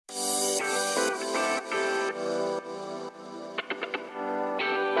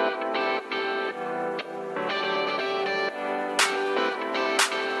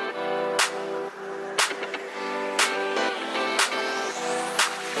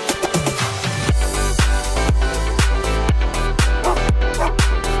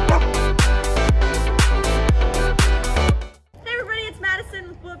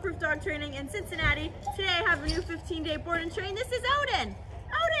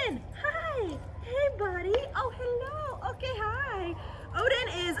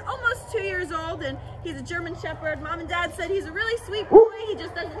years old, and he's a German Shepherd. Mom and Dad said he's a really sweet boy. He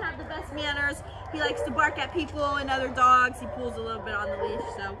just doesn't have the best manners. He likes to bark at people and other dogs. He pulls a little bit on the leash,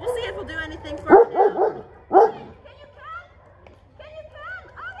 so we'll see if he'll do anything for him now. Can you come? Can you come?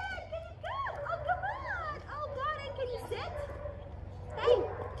 Odin, can you come? Oh, come on. Oh, Odin, can you sit? Hey,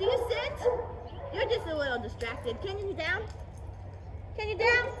 do you sit? You're just a little distracted. Can you down? Can you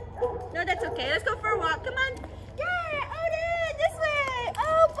down? No, that's okay. Let's go for a walk. Come on. Yeah, Odin, this way.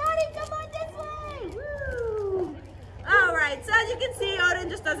 Oh, buddy, come on this way. Woo. All right, so as you can see, Odin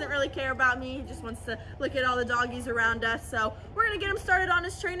just doesn't really care about me. He just wants to look at all the doggies around us. So we're going to get him started on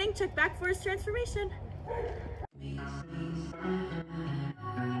his training. Check back for his transformation.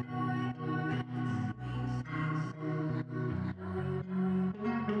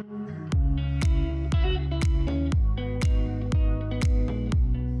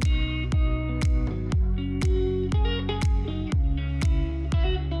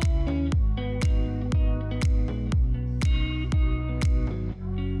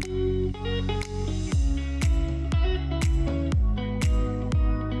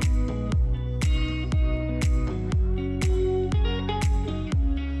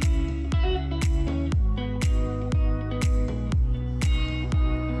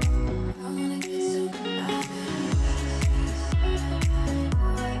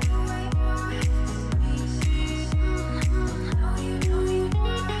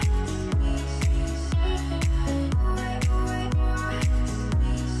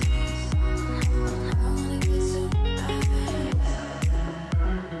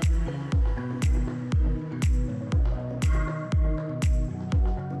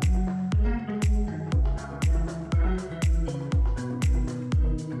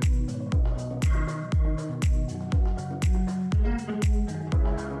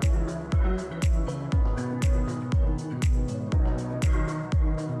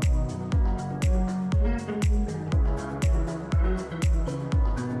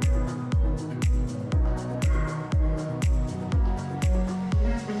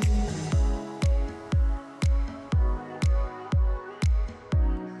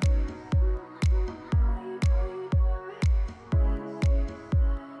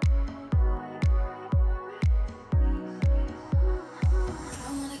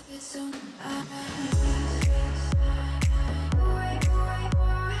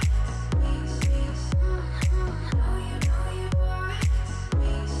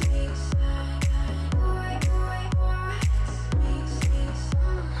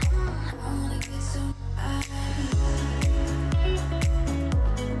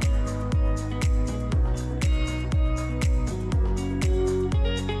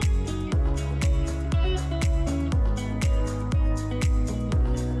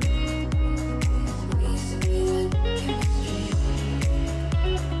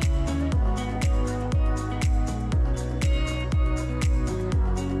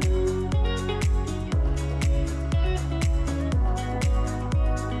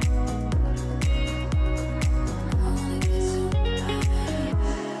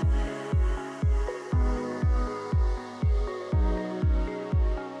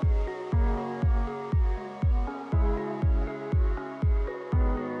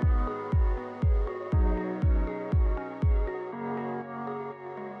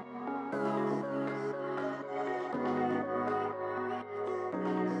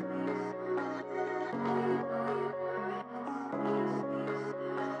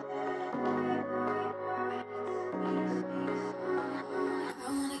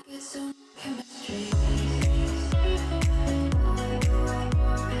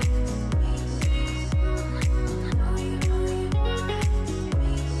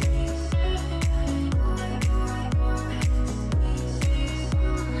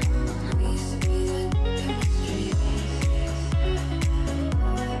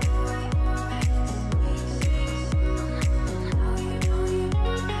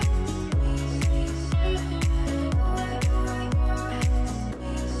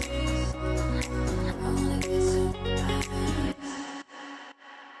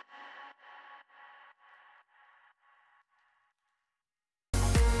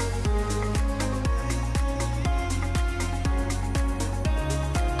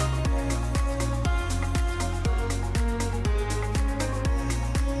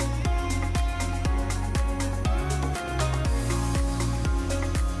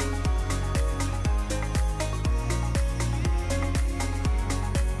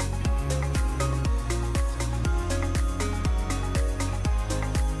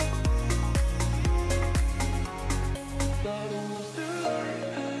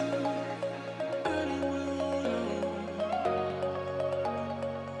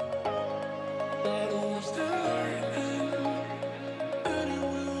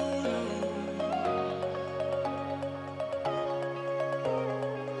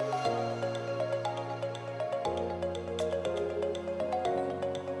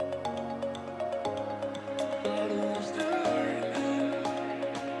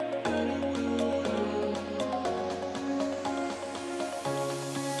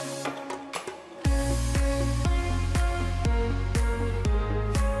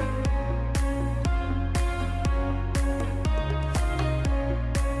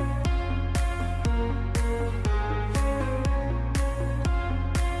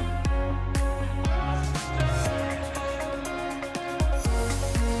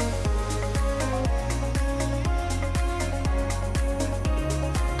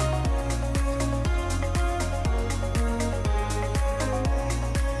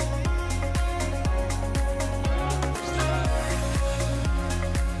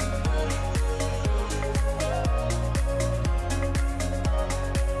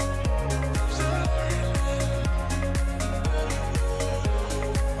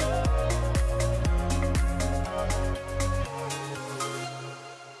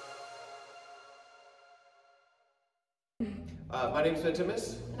 My name's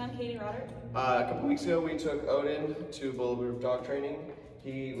Timus. And I'm Katie Rodder. A couple weeks ago, we took Odin to Bulletproof Dog Training.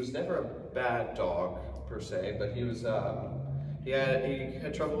 He was never a bad dog per se, but he was he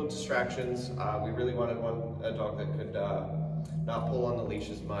had trouble with distractions. We really wanted a dog that could not pull on the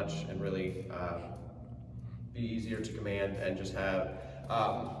leash as much and really be easier to command and just have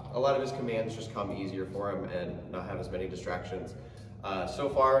a lot of his commands just come easier for him and not have as many distractions. So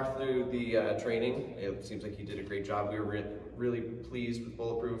far through the training, it seems like he did a great job. We were really pleased with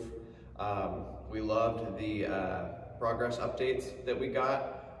Bulletproof. We loved the progress updates that we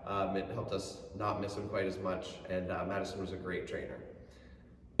got. It helped us not miss him quite as much, and Madison was a great trainer.